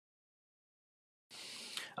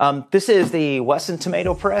This is the Weston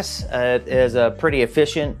Tomato Press. It is a pretty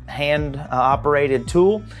efficient hand-operated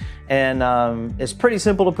tool, and it's pretty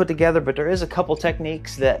simple to put together, but there is a couple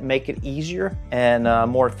techniques that make it easier and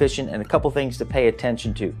more efficient, and a couple things to pay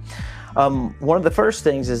attention to. One of the first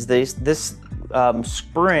things is this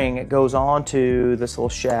spring. It goes onto this little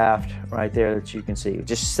shaft right there that you can see. It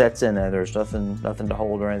just sets in there. There's nothing to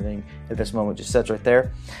hold or anything at this moment. It just sets right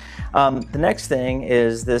there. The next thing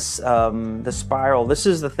is this the spiral. This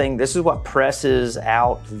is the thing. This is what presses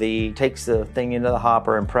out takes the thing into the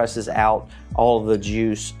hopper and presses out all of the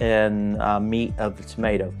juice and meat of the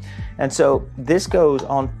tomato. And so this goes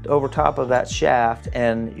on over top of that shaft,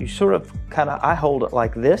 and you sort of I hold it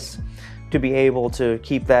like this to be able to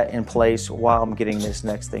keep that in place while I'm getting this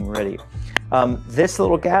next thing ready. This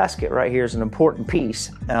little gasket right here is an important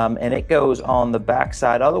piece, and it goes on the back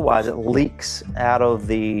side. Otherwise, it leaks out of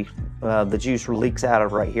the juice leaks out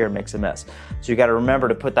of right here and makes a mess. So you got to remember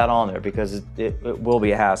to put that on there because it will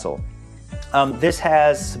be a hassle. This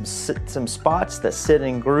has some spots that sit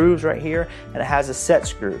in grooves right here, and it has a set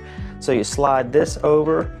screw. So you slide this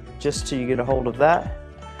over just till you get a hold of that.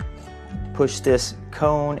 Push this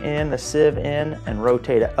cone in, the sieve in, and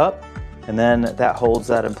rotate it up, and then that holds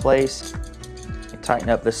that in place. You tighten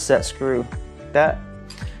up the set screw like that.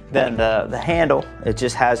 Then the handle, it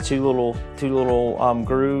just has two little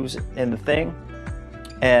grooves in the thing,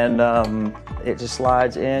 and it just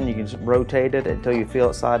slides in. You can just rotate it until you feel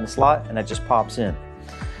it slide and slot, and it just pops in.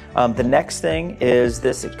 The next thing is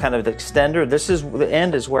this kind of the extender. The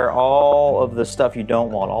end is where all of the stuff you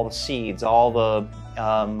don't want, all the seeds, all the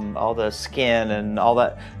skin and all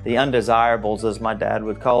that, the undesirables, as my dad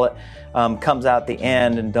would call it, comes out the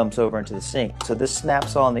end and dumps over into the sink. So this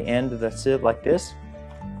snaps on the end of the sieve like this.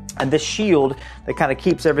 And this shield that kind of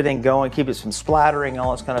keeps everything going, keeps it from splattering,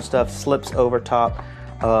 all this kind of stuff, slips over top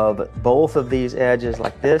of both of these edges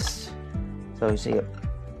like this. So you see it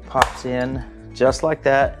pops in just like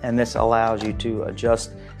that, and this allows you to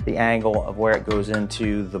adjust the angle of where it goes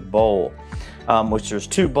into the bowl, which there's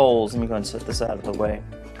two bowls. Let me go and set this out of the way.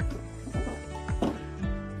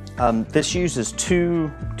 This uses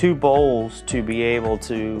two bowls to be able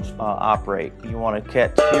to operate. You want to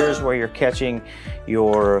catch, here's where you're catching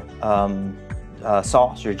your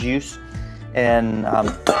sauce, your juice, and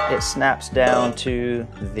it snaps down to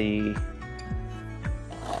the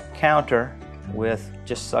counter with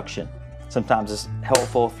just suction. Sometimes it's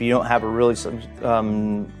helpful if you don't have a really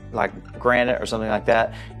like granite or something like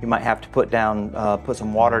that. You might have to put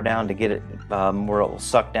some water down to get it where it will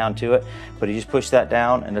suck down to it. But you just push that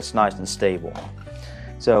down and it's nice and stable.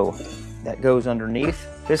 So that goes underneath.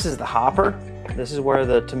 This is the hopper. This is where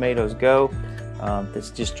the tomatoes go.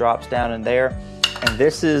 This just drops down in there. And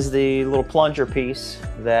this is the little plunger piece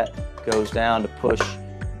that goes down to push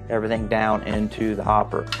everything down into the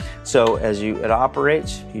hopper. So as it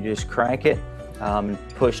operates, you just crank it and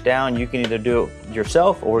push down. You can either do it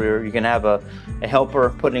yourself, or you can have a helper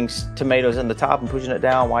putting tomatoes in the top and pushing it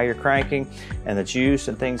down while you're cranking, and the juice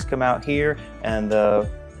and things come out here, and the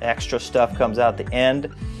extra stuff comes out the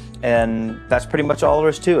end. And that's pretty much all there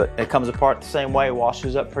is to it. It comes apart the same way,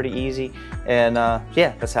 washes up pretty easy, and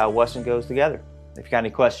yeah, that's how Weston goes together. If you got any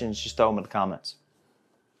questions, just throw them in the comments.